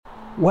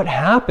what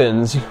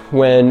happens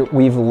when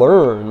we've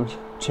learned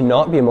to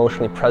not be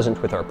emotionally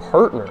present with our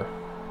partner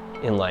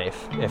in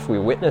life? If we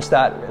witness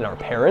that in our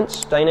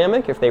parents'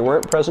 dynamic, if they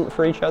weren't present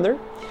for each other,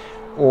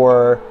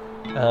 or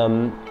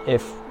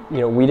if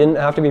we didn't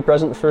have to be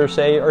present for,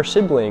 say, our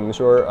siblings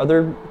or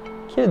other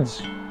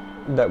kids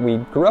that we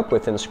grew up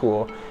with in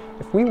school,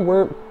 if we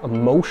weren't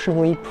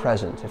emotionally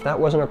present, if that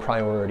wasn't a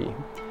priority,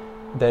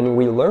 then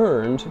we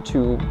learned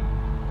to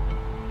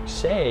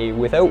say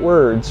without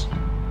words,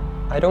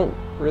 I don't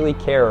really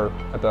care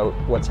about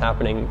what's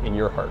happening in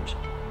your heart.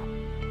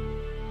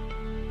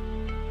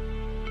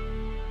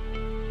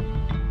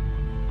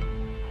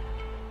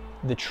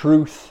 The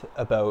truth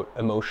about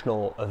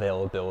emotional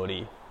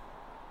availability.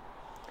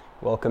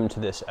 Welcome to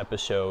this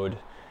episode.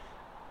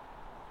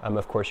 I'm,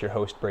 of course, your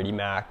host, Brady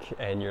Mack,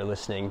 and you're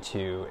listening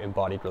to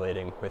Embodied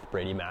Relating with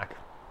Brady Mack.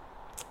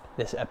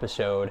 This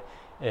episode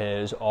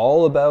is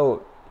all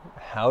about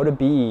how to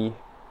be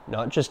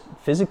not just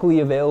physically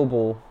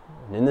available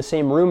and in the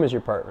same room as your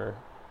partner,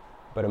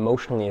 but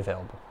emotionally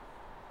available.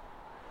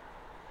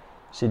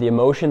 See, the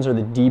emotions are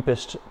the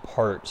deepest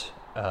part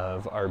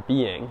of our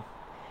being.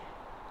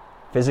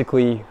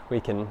 Physically, we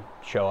can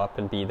show up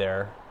and be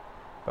there,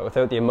 but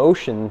without the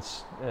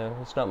emotions,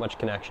 there's not much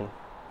connection.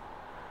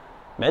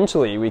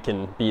 Mentally, we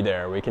can be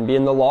there. We can be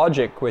in the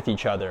logic with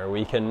each other.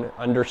 We can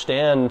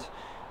understand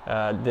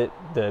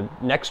the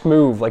next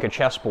move like a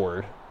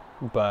chessboard,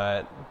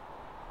 but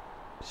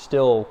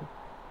still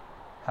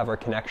have our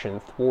connection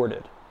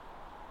thwarted.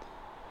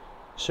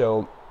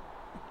 So,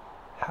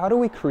 how do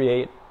we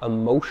create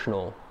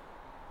emotional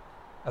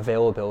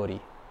availability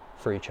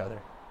for each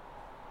other?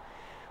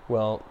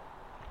 Well,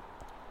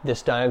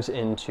 this dives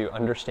into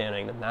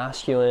understanding the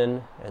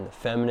masculine and the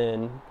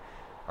feminine,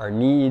 our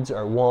needs,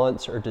 our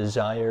wants, our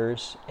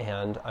desires,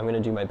 and I'm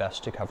going to do my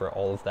best to cover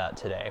all of that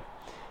today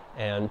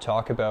and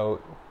talk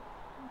about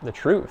the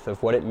truth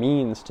of what it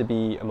means to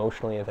be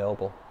emotionally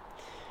available.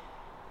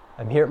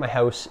 I'm here at my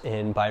house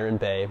in Byron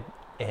Bay,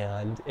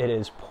 and it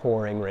is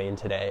pouring rain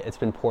today. It's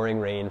been pouring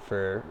rain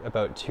for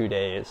about 2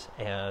 days,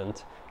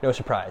 and no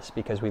surprise,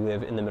 because we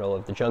live in the middle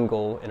of the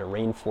jungle in a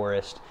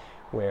rainforest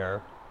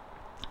where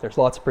there's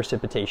lots of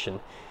precipitation.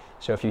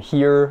 So if you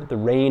hear the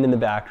rain in the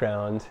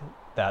background,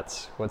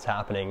 that's what's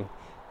happening,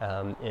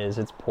 is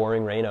it's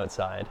pouring rain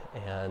outside,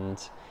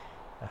 and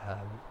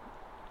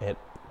it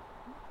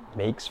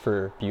makes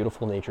for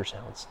beautiful nature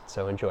sounds.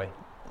 So enjoy.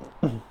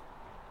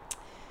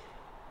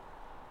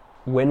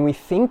 When we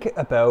think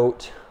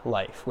about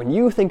life, when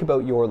you think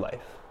about your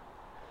life,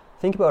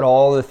 think about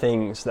all the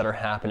things that are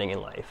happening in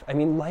life. I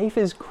mean, life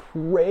is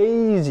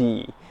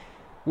crazy.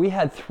 We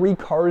had 3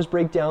 cars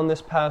break down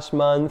this past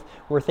month.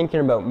 We're thinking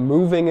about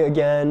moving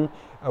again.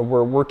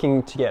 We're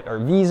working to get our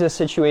visa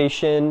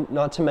situation,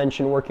 not to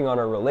mention working on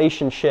our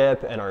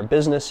relationship and our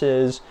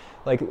businesses.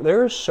 Like,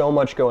 there's so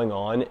much going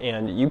on,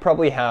 and you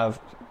probably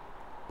have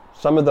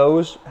some of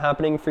those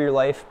happening for your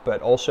life,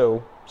 but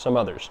also some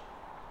others.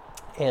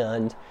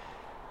 And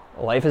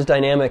life is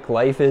dynamic.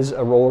 Life is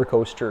a roller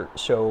coaster.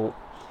 So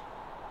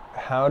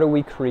how do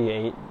we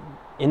create,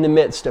 in the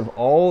midst of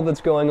all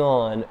that's going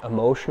on,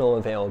 emotional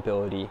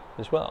availability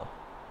as well?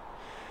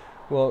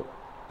 Well,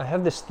 I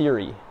have this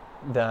theory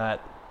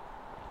that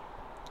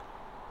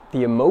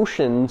the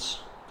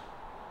emotions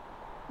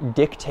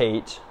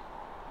dictate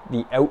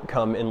the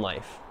outcome in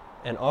life.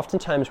 And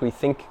oftentimes we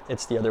think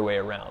it's the other way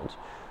around,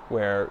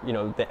 where,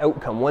 the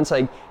outcome, once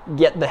I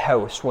get the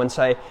house, once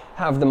I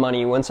have the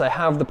money, once I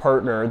have the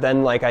partner,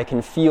 then I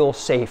can feel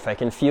safe. I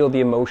can feel the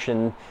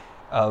emotion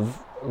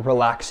of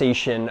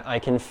relaxation. I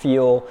can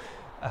feel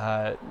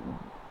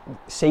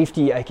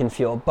safety. I can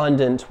feel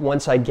abundant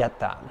once I get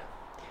that.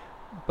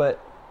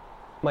 But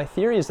my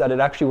theory is that it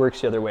actually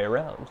works the other way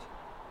around.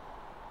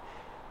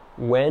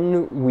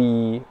 When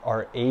we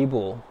are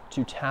able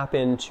to tap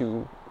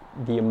into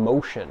the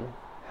emotion,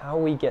 how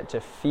we get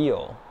to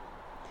feel,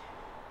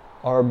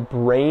 our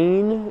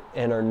brain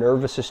and our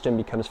nervous system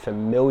becomes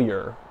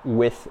familiar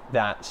with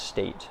that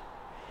state.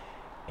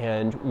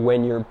 And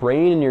when your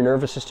brain and your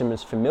nervous system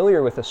is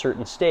familiar with a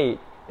certain state,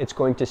 it's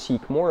going to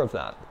seek more of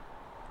that.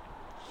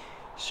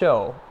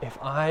 So,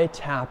 if I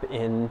tap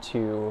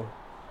into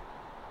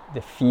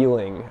the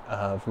feeling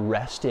of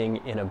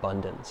resting in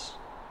abundance,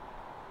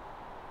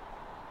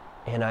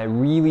 and I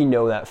really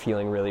know that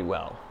feeling really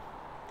well,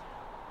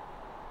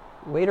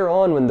 later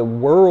on, when the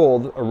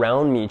world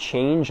around me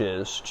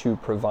changes to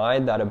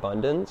provide that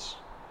abundance,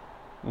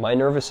 my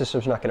nervous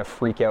system's not going to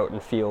freak out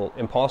and feel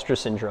imposter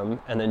syndrome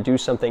and then do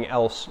something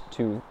else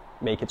to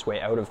make its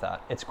way out of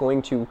that. It's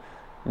going to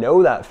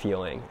know that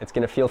feeling. It's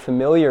going to feel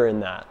familiar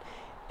in that.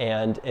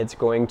 And it's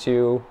going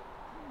to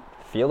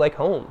feel like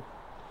home.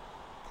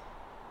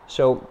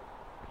 So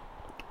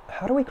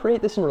how do we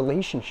create this in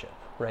relationship,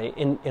 right?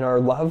 In our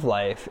love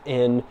life,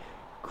 in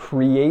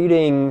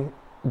creating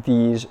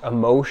these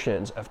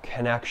emotions of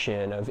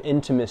connection, of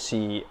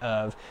intimacy,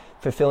 of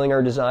fulfilling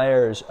our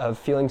desires, of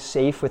feeling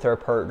safe with our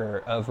partner,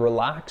 of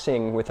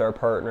relaxing with our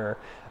partner,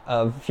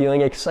 of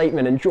feeling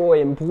excitement and joy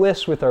and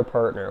bliss with our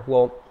partner.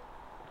 Well,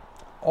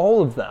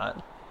 all of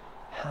that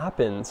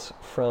happens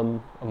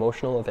from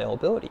emotional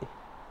availability.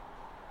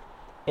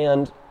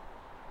 And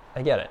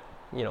I get it.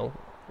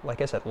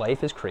 Like I said,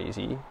 life is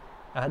crazy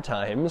at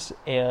times,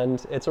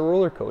 and it's a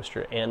roller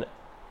coaster, and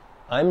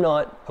I'm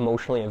not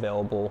emotionally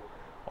available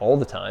all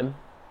the time.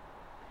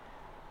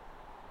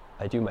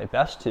 I do my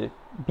best to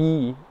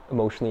be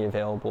emotionally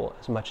available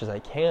as much as I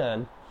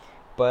can,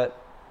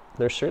 but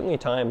there's certainly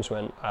times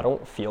when I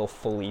don't feel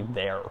fully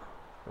there,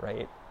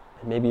 right?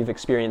 And maybe you've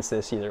experienced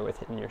this either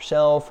within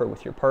yourself or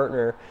with your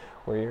partner,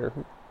 where you're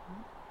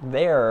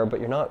there, but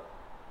you're not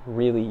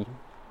really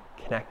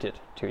connected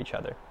to each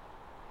other.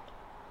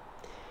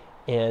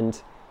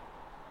 And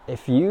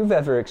if you've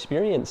ever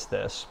experienced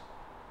this,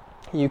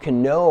 you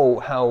can know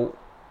how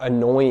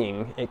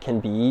annoying it can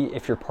be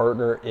if your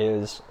partner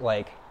is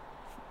like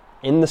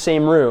in the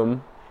same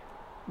room,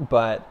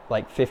 but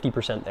like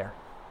 50% there.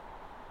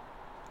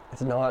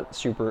 It's not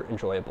super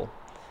enjoyable.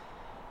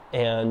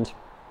 And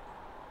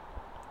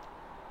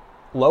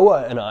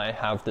Loa and I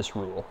have this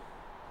rule,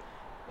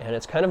 and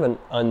it's kind of an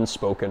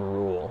unspoken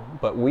rule,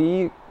 but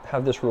we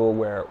have this rule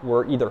where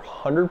we're either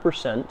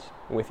 100%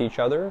 with each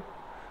other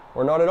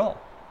or not at all.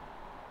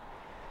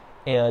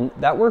 And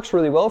that works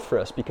really well for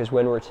us because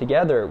when we're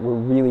together, we're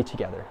really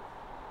together.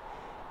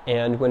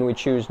 And when we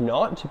choose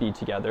not to be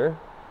together,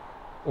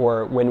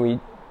 or when we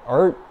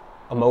aren't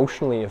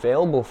emotionally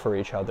available for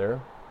each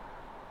other,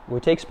 we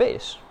take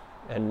space.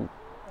 And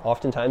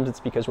oftentimes it's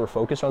because we're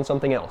focused on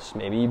something else,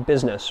 maybe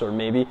business, or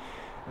maybe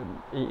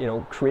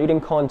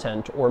creating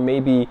content, or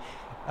maybe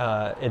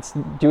it's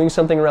doing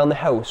something around the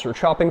house, or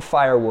chopping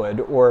firewood,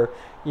 or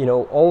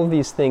all of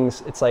these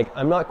things. It's like,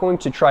 I'm not going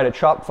to try to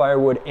chop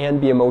firewood and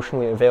be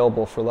emotionally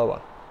available for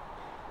Loa.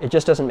 It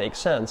just doesn't make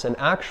sense. And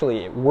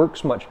actually, it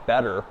works much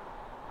better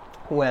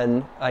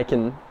when I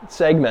can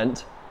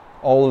segment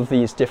all of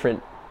these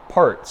different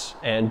parts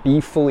and be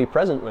fully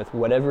present with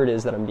whatever it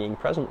is that I'm being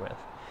present with.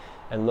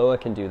 And Loa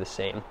can do the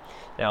same.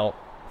 Now,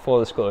 full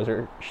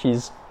disclosure,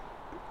 she's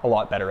a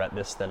lot better at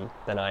this than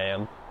I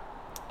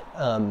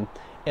am.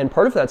 And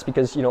part of that's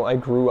because, I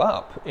grew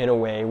up in a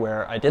way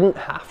where I didn't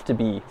have to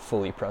be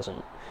fully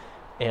present.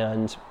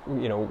 And,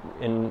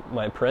 in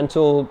my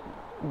parental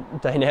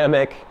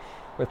dynamic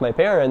with my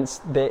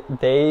parents,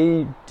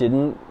 they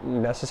didn't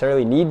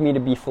necessarily need me to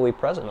be fully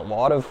present. A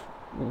lot of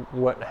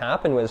what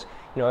happened was,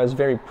 I was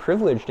very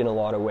privileged in a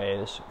lot of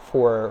ways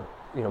for,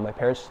 my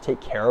parents to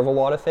take care of a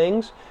lot of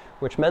things,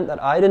 which meant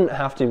that I didn't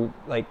have to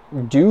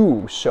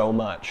do so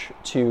much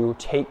to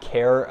take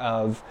care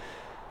of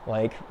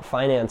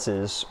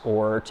finances,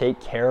 or take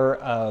care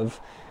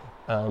of,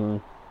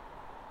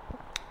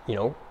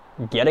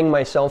 getting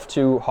myself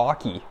to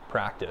hockey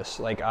practice.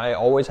 I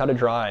always had a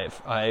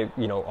drive. I,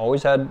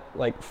 always had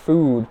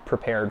food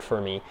prepared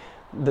for me.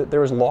 There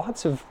was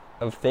lots of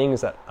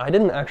things that I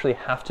didn't actually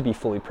have to be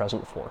fully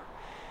present for.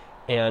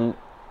 And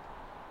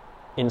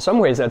in some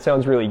ways that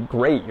sounds really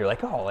great. You're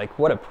like, oh,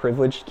 what a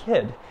privileged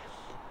kid.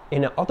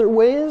 In other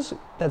ways,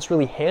 that's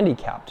really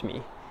handicapped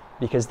me,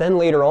 because then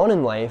later on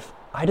in life,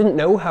 I didn't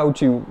know how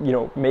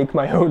to, make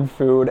my own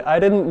food. I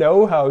didn't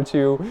know how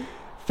to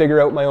figure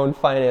out my own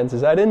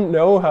finances. I didn't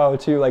know how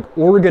to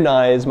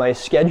organize my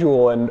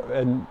schedule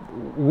and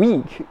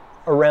week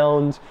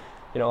around,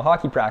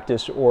 hockey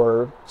practice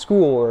or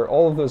school or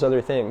all of those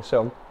other things.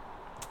 So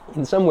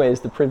in some ways,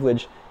 the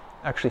privilege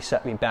actually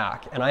set me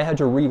back, and I had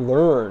to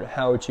relearn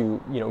how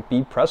to,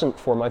 be present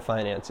for my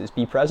finances,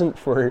 be present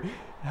for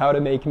how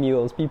to make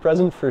meals, be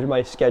present for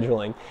my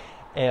scheduling.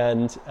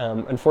 And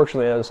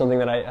unfortunately, that was something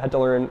that I had to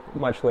learn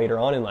much later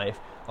on in life,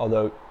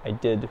 although I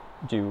did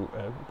do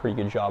a pretty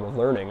good job of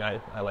learning,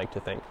 I like to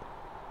think.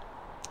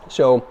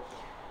 So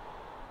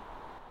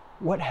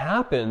what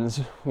happens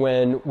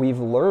when we've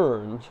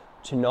learned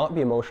to not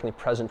be emotionally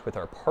present with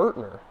our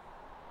partner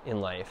in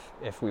life?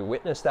 If we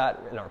witness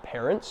that in our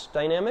parents'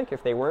 dynamic,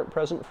 if they weren't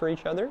present for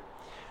each other,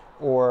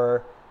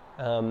 or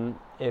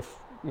if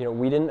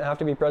we didn't have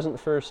to be present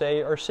for,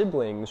 say, our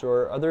siblings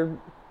or other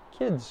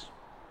kids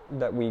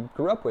that we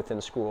grew up with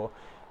in school,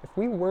 if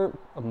we weren't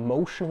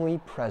emotionally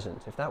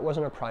present, if that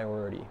wasn't a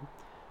priority,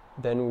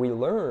 then we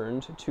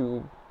learned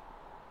to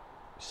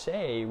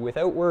say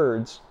without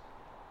words,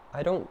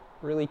 I don't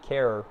really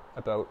care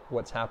about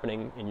what's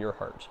happening in your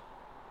heart.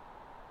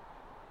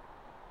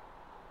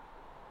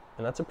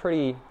 And that's a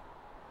pretty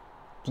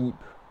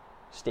deep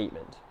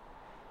statement.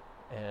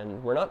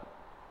 And we're not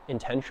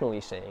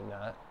intentionally saying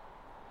that,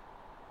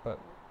 but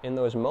in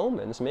those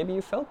moments, maybe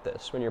you felt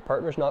this, when your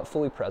partner's not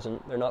fully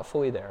present, they're not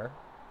fully there.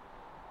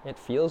 It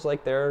feels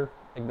like they're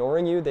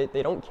ignoring you.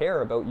 They don't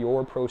care about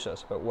your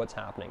process, about what's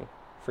happening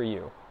for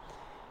you.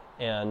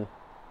 And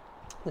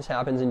this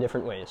happens in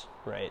different ways,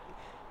 right?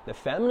 The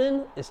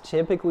feminine is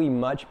typically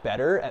much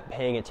better at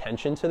paying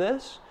attention to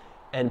this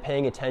and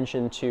paying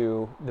attention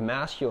to the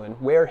masculine,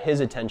 where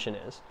his attention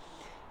is.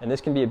 And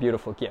this can be a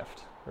beautiful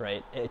gift,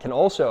 right? It can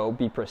also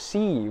be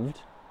perceived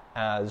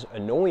as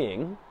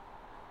annoying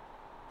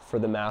for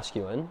the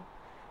masculine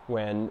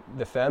when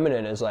the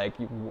feminine is like,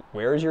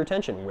 where is your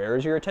attention? Where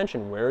is your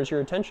attention? Where is your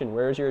attention?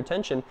 Where is your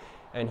attention?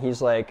 And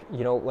he's like,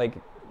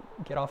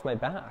 get off my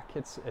back.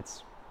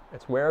 It's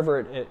It's wherever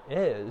it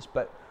is,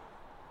 but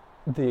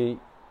the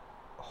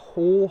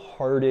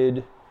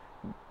wholehearted,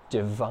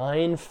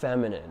 divine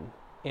feminine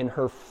in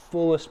her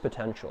fullest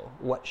potential,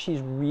 what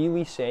she's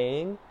really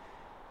saying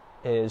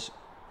is,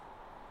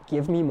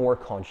 give me more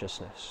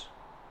consciousness.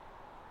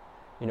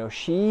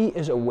 She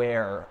is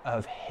aware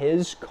of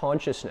his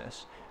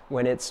consciousness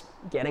when it's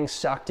getting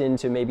sucked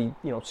into maybe,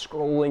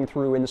 scrolling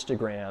through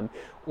Instagram,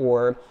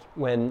 or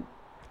when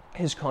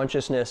his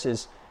consciousness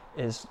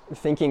is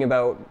thinking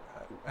about,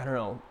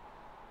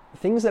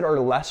 things that are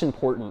less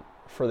important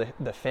for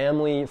the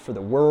family, for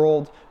the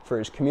world, for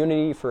his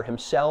community, for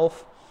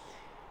himself.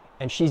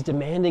 And she's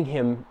demanding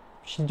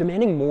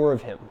more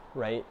of him,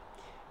 right?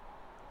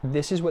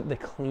 This is what the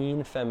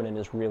clean feminine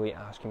is really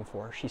asking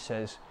for. She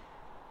says,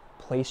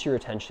 place your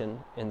attention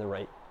in the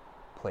right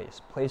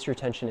place. Place your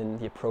attention in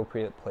the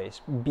appropriate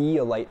place. Be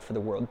a light for the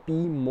world. Be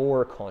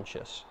more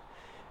conscious.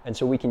 And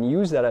so we can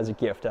use that as a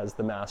gift as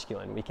the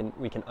masculine.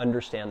 We can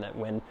understand that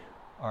when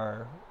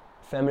our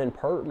feminine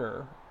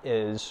partner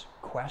is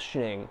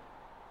questioning,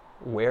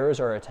 where is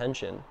our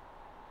attention?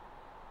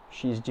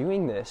 She's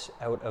doing this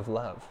out of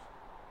love.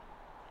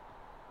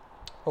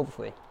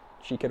 Hopefully.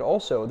 She could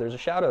also, there's a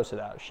shadow to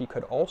that, she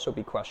could also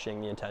be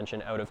questioning the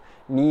attention out of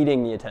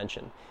needing the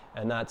attention.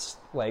 And that's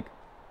like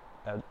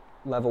a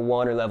level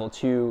 1 or level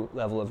 2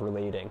 level of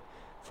relating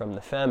from the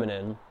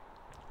feminine,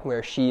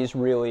 where she's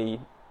really,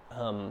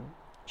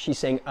 she's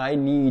saying, I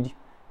need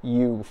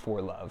you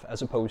for love,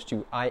 as opposed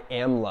to I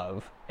am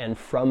love, and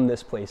from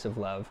this place of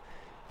love,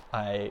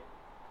 I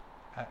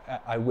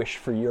wish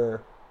for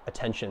your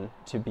attention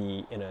to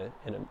be in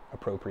an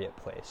appropriate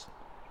place.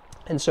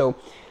 And so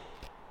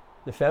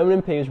the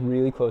feminine pays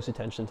really close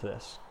attention to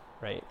this,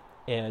 right?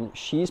 And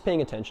she's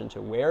paying attention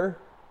to where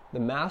the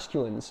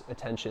masculine's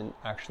attention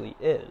actually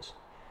is.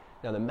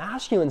 Now, the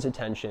masculine's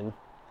attention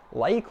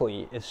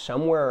likely is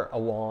somewhere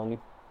along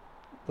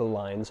the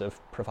lines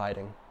of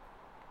providing,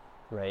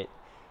 right?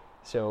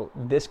 So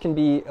this can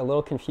be a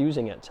little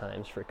confusing at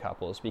times for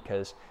couples,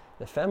 because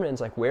the feminine's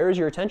like, where is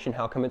your attention?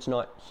 How come it's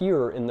not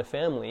here in the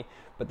family?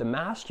 But the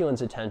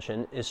masculine's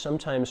attention is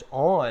sometimes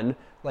on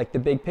like the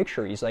big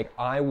picture. He's like,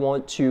 I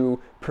want to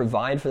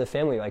provide for the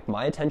family. Like,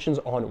 my attention's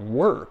on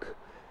work,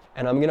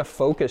 and I'm going to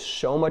focus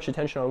so much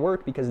attention on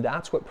work because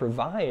that's what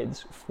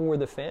provides for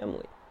the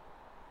family.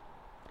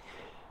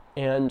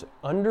 And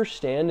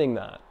understanding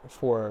that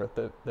for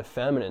the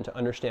feminine, to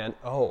understand,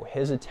 oh,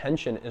 his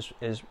attention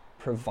is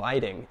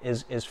providing,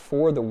 is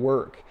for the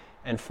work,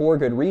 and for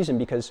good reason,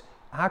 because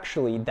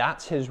actually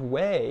that's his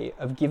way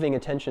of giving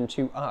attention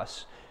to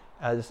us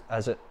as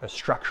a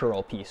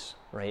structural piece,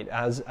 right,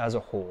 as a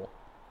whole.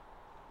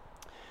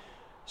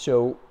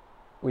 So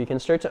we can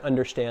start to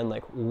understand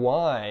like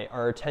why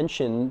our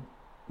attention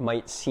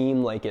might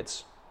seem like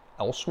it's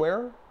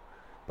elsewhere,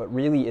 but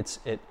really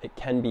it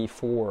can be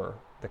for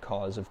the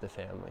cause of the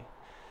family.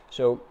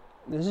 So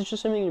this is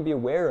just something to be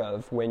aware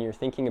of when you're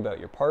thinking about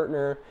your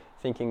partner,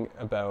 thinking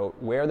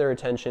about where their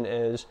attention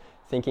is,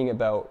 thinking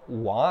about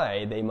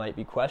why they might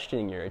be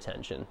questioning your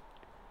attention.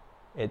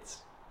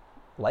 It's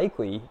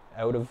likely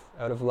out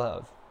of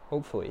love,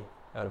 hopefully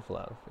out of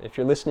love. If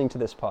you're listening to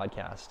this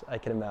podcast, I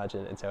can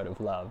imagine it's out of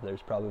love.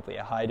 There's probably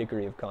a high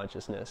degree of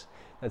consciousness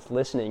that's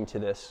listening to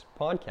this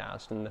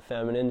podcast, and the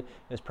feminine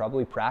is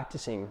probably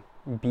practicing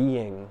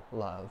being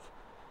love.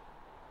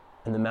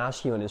 And the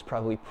masculine is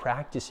probably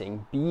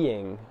practicing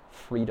being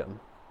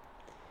freedom.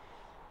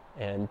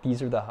 And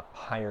these are the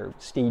higher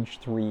stage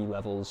 3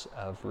 levels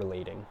of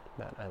relating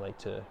that I like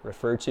to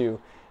refer to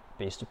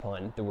based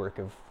upon the work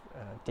of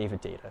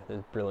David Deida,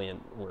 the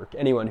brilliant work.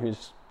 Anyone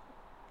who's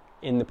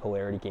in the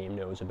polarity game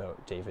knows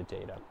about David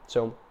Deida.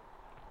 So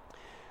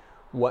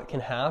what can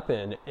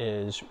happen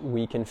is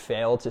we can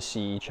fail to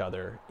see each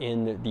other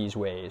in these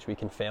ways. We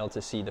can fail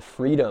to see the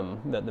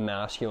freedom that the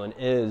masculine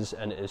is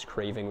and is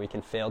craving. We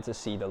can fail to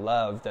see the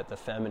love that the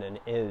feminine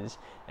is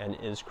and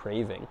is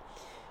craving.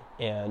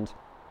 And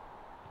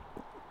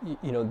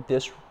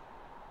this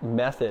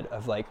method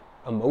of like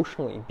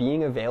emotionally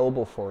being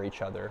available for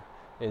each other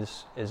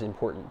is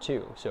important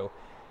too. So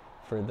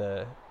for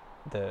the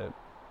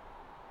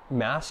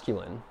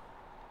masculine,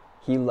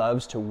 he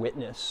loves to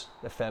witness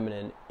the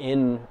feminine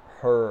in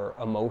her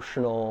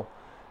emotional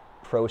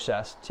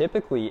process,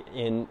 typically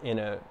in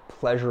a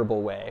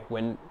pleasurable way,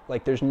 when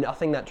like there's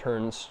nothing that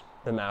turns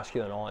the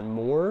masculine on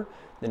more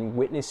than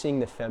witnessing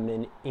the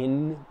feminine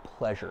in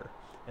pleasure.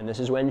 And this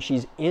is when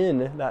she's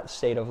in that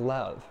state of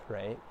love,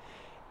 right?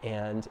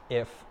 And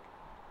if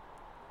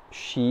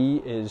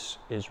she is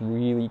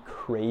really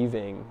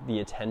craving the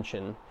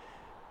attention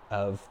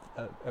of,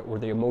 or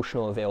the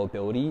emotional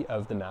availability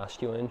of the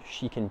masculine,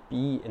 she can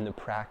be in the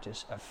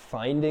practice of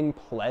finding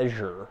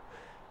pleasure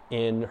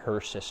in her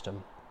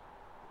system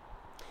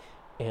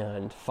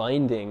and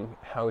finding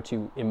how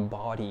to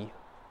embody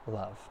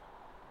love.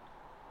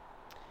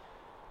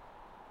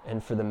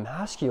 And for the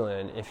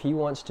masculine, if he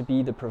wants to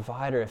be the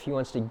provider, if he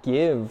wants to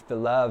give the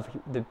love,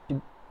 the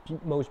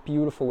most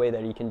beautiful way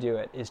that he can do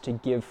it is to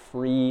give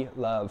free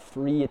love,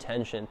 free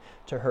attention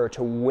to her,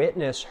 to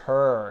witness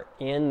her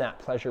in that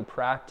pleasure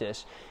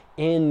practice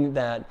in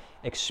that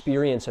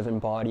experience of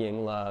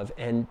embodying love,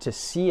 and to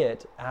see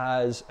it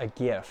as a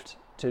gift,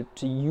 to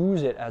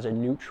use it as a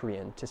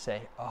nutrient, to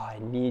say, oh, I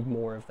need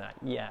more of that.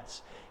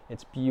 Yes,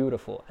 it's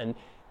beautiful. And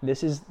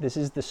this is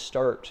the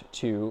start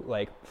to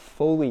like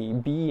fully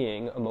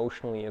being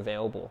emotionally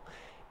available.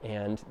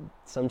 And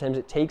sometimes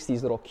it takes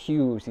these little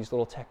cues, these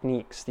little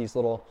techniques, these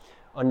little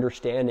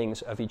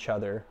understandings of each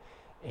other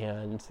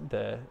and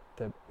the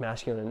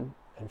masculine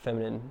and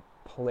feminine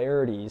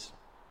polarities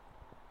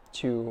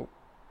to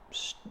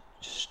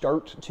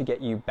start to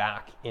get you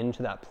back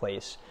into that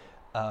place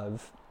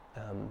of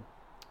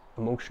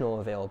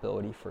emotional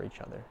availability for each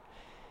other.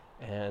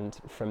 And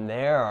from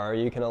there,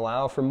 you can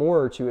allow for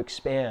more to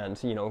expand,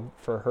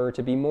 for her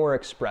to be more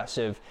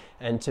expressive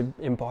and to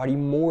embody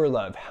more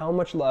love. How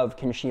much love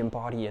can she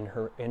embody in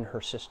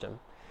her system?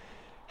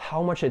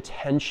 How much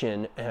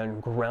attention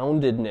and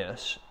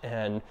groundedness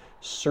and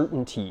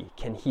certainty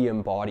can he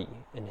embody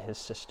in his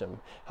system?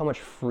 How much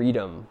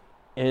freedom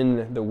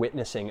in the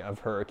witnessing of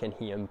her can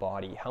he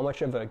embody? How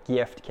much of a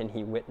gift can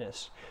he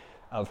witness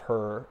of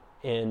her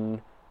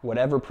in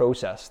whatever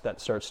process that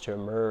starts to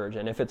emerge?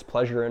 And if it's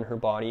pleasure in her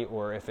body,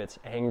 or if it's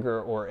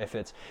anger, or if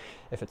it's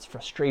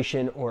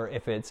frustration, or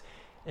if it's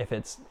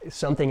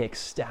something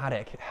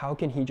ecstatic, how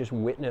can he just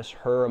witness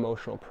her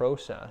emotional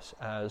process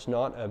as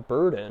not a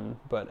burden,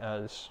 but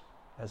as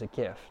a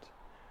gift?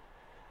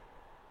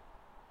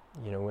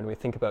 When we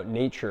think about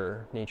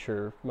nature,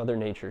 Mother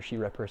Nature, she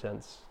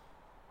represents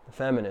the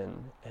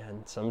feminine,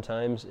 and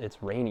sometimes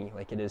it's rainy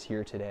like it is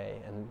here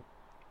today, and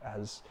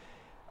as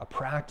a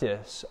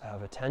practice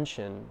of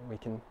attention, we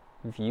can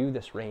view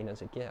this rain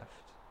as a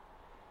gift.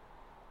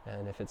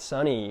 And if it's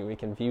sunny, we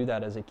can view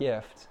that as a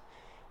gift.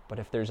 But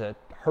if there's a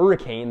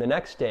hurricane the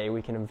next day,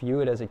 we can view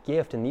it as a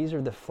gift. And these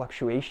are the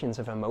fluctuations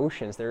of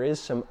emotions. There is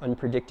some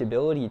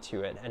unpredictability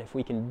to it. And if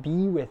we can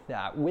be with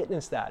that,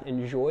 witness that,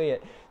 enjoy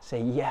it,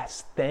 say,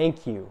 yes,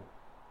 thank you,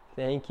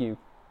 thank you,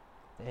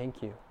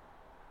 thank you.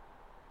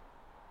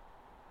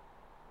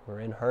 We're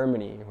in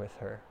harmony with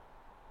her.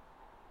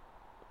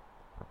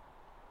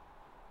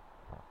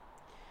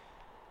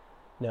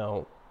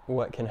 Now,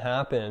 what can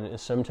happen is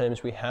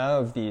sometimes we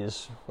have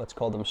these, let's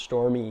call them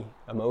stormy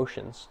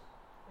emotions,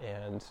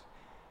 and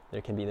there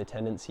can be the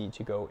tendency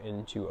to go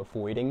into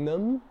avoiding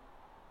them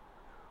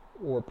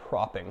or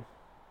propping,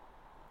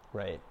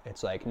 right?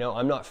 It's like, no,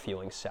 I'm not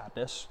feeling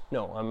sadness.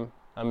 No,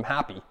 I'm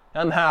happy.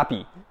 I'm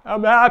happy.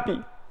 I'm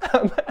happy.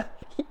 I'm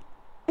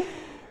happy.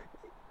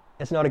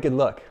 It's not a good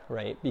look,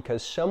 right?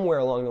 Because somewhere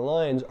along the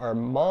lines, our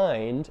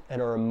mind and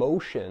our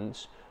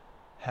emotions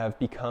have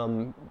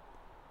become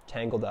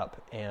tangled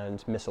up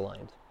and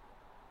misaligned.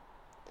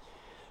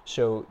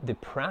 So the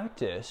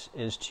practice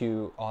is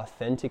to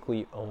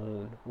authentically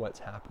own what's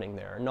happening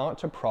there, not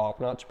to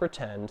prop, not to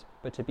pretend,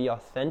 but to be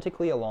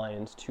authentically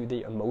aligned to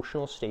the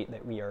emotional state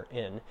that we are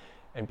in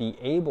and be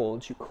able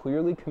to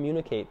clearly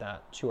communicate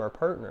that to our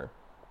partner.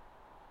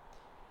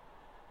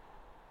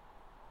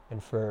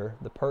 And for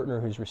the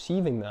partner who's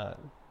receiving that,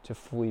 to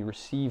fully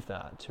receive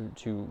that,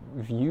 to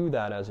view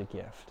that as a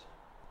gift.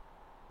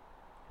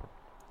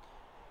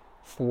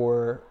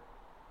 For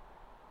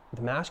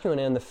the masculine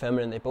and the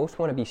feminine, they both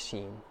want to be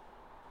seen.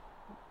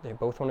 They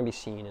both want to be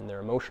seen in their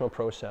emotional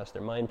process,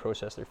 their mind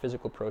process, their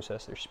physical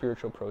process, their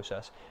spiritual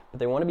process, but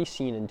they want to be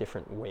seen in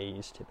different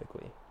ways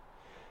typically.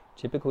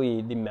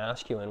 Typically, the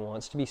masculine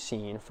wants to be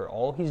seen for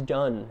all he's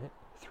done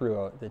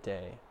throughout the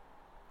day.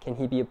 Can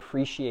he be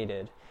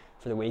appreciated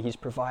for the way he's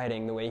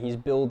providing, the way he's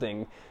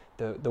building,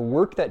 the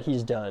work that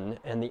he's done,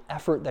 and the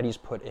effort that he's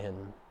put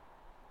in?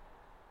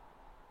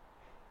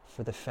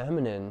 For the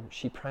feminine,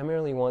 she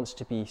primarily wants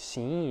to be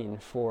seen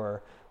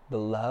for the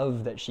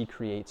love that she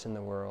creates in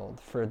the world,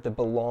 for the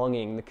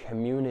belonging, the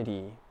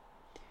community.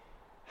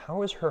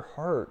 How is her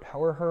heart?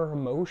 How are her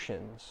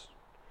emotions?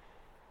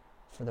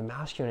 For the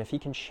masculine, if he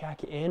can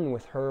check in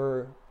with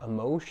her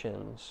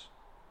emotions,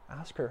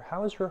 ask her,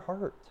 how is her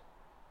heart?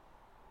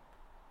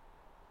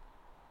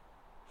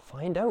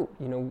 Find out,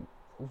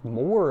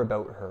 more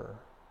about her.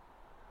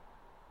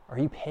 Are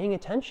you paying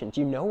attention?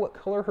 Do you know what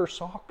color her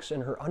socks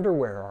and her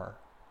underwear are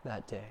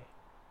that day?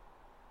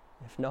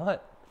 If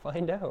not,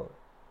 find out.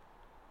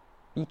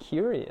 Be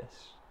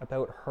curious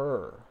about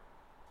her,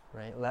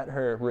 right? Let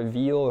her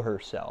reveal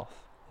herself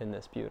in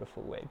this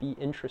beautiful way. Be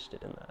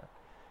interested in that.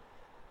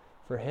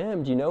 For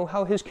him, do you know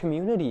how his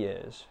community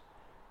is?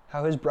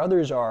 How his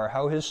brothers are?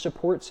 How his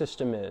support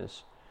system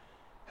is?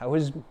 How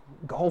his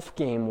golf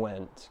game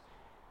went?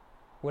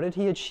 What did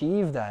he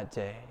achieve that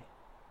day?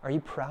 Are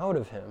you proud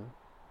of him?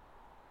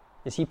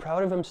 Is he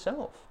proud of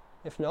himself?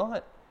 If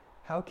not,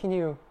 how can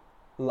you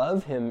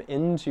love him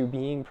into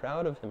being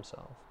proud of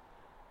himself?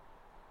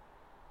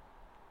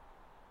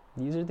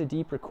 These are the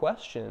deeper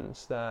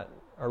questions that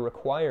are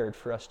required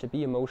for us to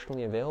be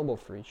emotionally available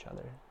for each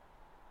other,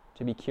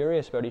 to be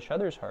curious about each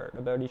other's heart,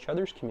 about each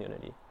other's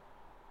community.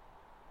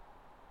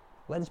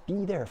 Let's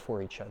be there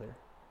for each other.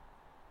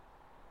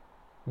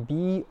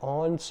 Be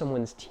on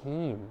someone's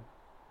team.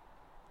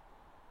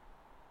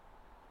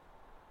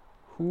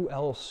 Who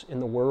else in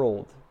the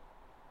world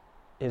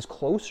is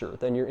closer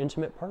than your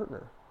intimate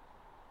partner?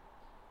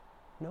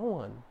 No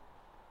one.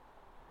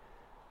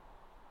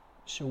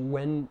 So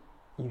when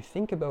you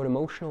think about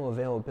emotional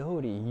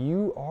availability,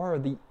 you are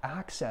the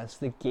access,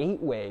 the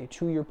gateway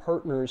to your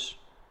partner's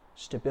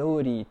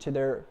stability, to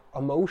their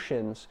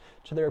emotions,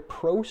 to their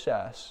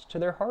process, to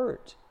their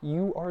heart.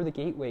 You are the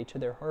gateway to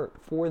their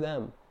heart for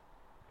them.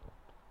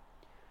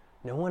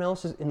 No one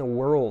else in the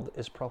world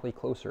is probably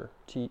closer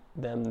to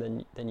them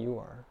than you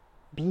are.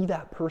 Be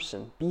that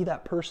person. Be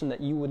that person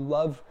that you would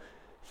love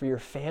for your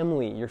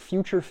family, your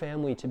future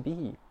family to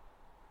be.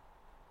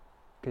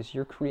 Because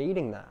you're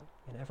creating that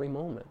in every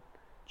moment.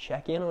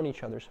 Check in on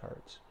each other's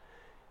hearts.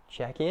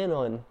 Check in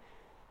on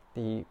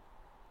the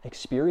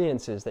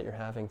experiences that you're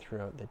having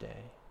throughout the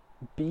day.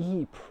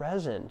 Be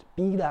present.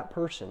 Be that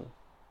person.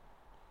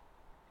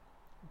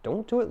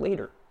 Don't do it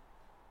later.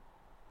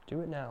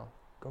 Do it now.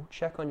 Go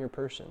check on your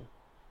person.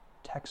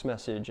 Text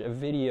message, a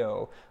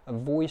video, a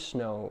voice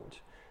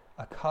note,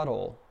 a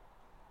cuddle.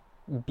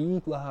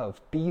 Be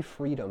love. Be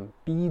freedom.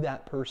 Be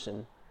that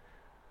person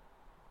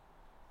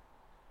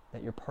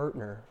that your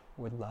partner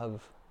would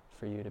love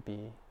for you to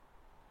be.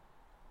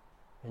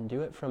 And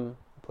do it from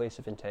a place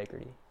of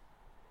integrity,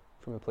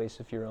 from a place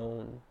of your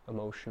own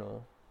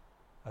emotional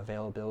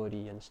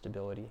availability and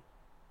stability.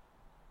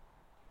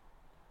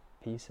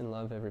 Peace and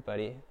love,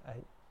 everybody. I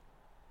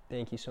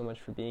thank you so much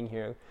for being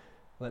here.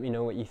 Let me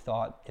know what you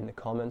thought in the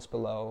comments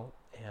below,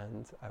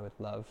 and I would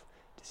love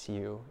to see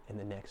you in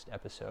the next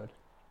episode.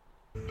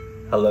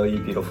 Hello, you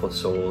beautiful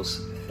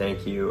souls.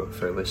 Thank you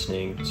for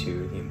listening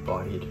to the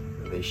Embodied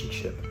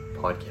Relationship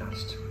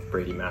podcast with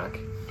Brady Mack.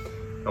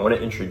 I want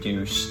to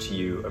introduce to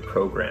you a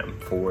program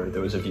for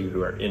those of you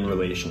who are in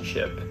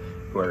relationship,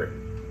 who are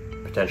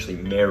potentially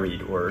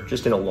married or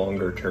just in a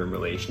longer term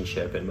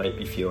relationship and might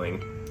be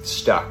feeling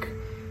stuck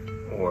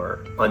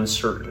or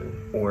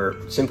uncertain or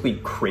simply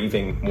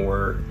craving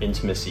more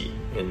intimacy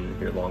in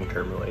your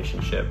long-term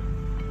relationship.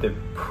 The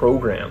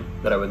program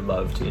that I would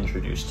love to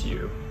introduce to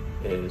you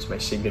is my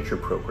signature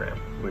program,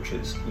 which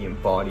is the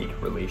Embodied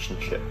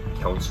Relationship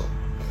Council.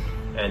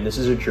 And this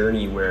is a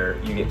journey where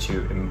you get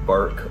to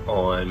embark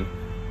on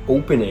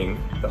opening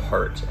the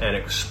heart and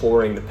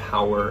exploring the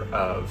power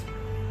of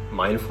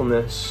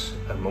mindfulness,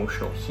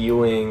 emotional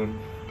healing,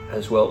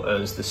 as well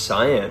as the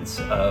science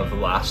of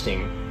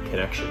lasting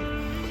connection.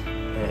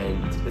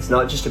 And it's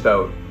not just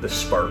about the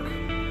spark,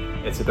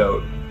 it's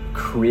about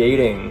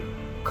creating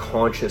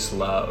conscious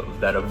love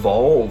that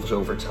evolves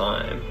over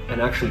time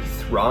and actually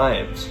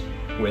thrives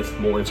with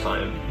more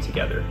time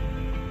together.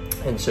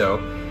 And so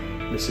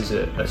this is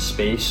a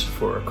space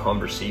for a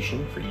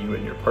conversation for you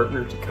and your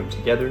partner to come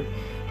together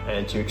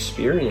and to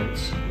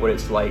experience what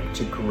it's like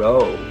to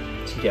grow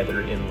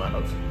together in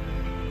love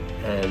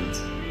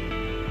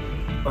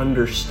and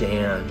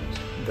understand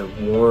the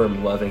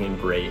warm, loving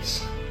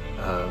embrace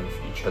of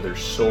each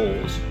other's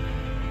souls.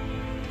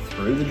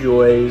 Through the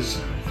joys,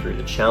 through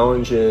the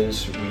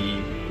challenges,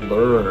 we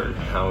learn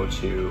how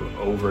to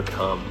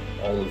overcome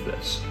all of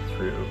this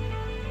through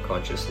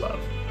conscious love.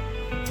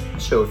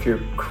 So if you're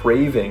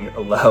craving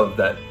a love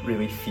that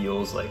really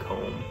feels like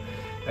home,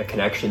 a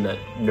connection that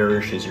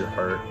nourishes your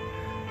heart,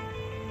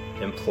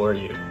 I implore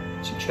you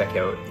to check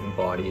out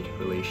Embodied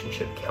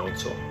Relationship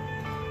Council,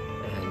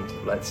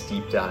 and let's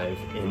deep dive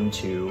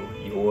into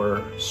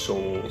your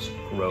soul's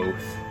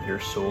growth, your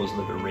soul's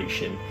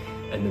liberation,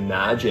 and the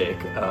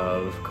magic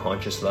of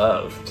conscious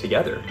love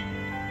together.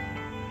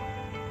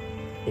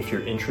 If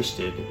you're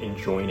interested in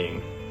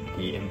joining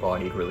the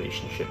Embodied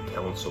Relationship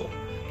Council,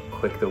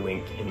 click the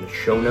link in the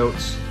show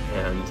notes,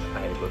 and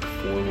I look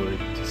forward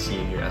to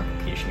seeing your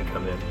application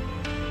come in.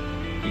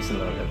 Peace and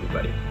love,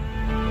 everybody.